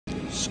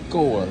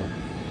Score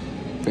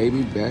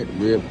baby back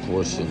rib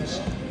portions.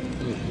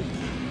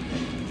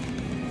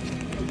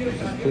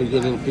 Pretty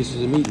good little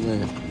pieces of meat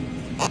in there.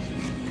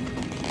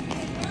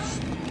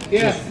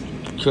 Yeah.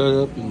 Just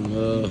cut up and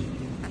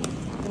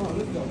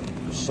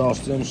sauce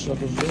them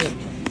suckers up.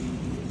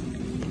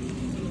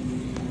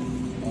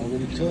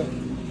 Already cut.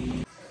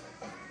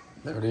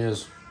 There it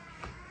is.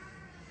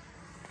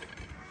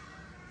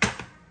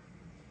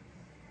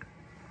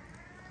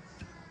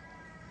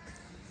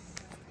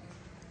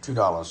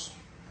 $2.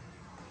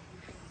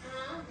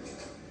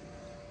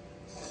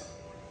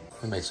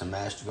 We made some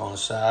mash to go on the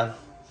side.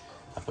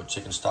 I put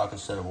chicken stock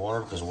instead of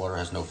water because water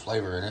has no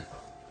flavor in it.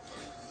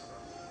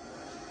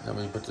 Then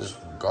we put this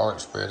garlic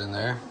spread in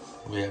there.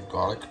 We have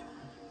garlic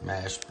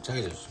mashed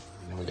potatoes.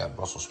 And then we got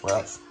Brussels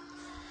sprouts.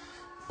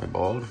 We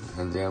boiled,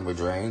 and then we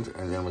drained,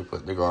 and then we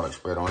put the garlic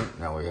spread on it.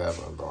 Now we have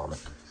a garlic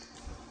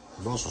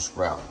Brussels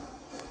sprout.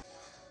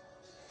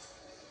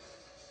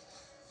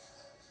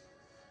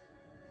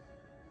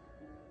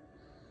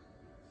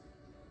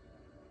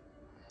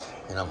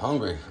 And I'm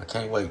hungry. I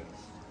can't wait.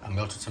 I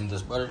melted some of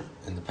this butter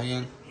in the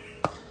pan.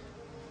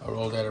 I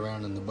rolled that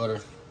around in the butter.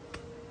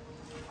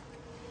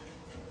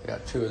 I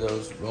got 2 of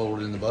those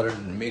rolled in the butter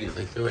and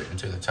immediately threw it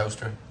into the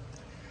toaster.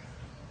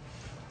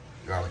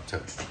 Garlic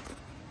toast.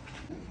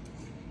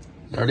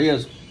 There it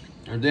is,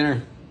 our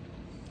dinner.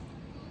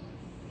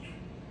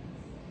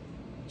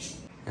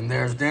 And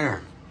there's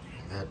dinner.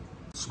 Got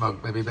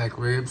smoked baby back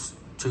ribs,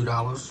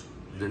 $2.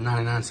 They're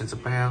 99 cents a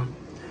pound.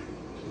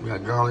 We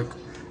got garlic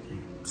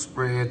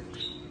spread,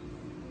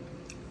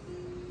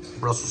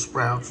 Brussels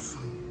sprouts,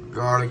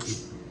 garlic,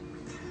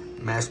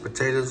 mashed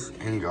potatoes,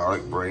 and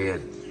garlic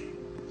bread.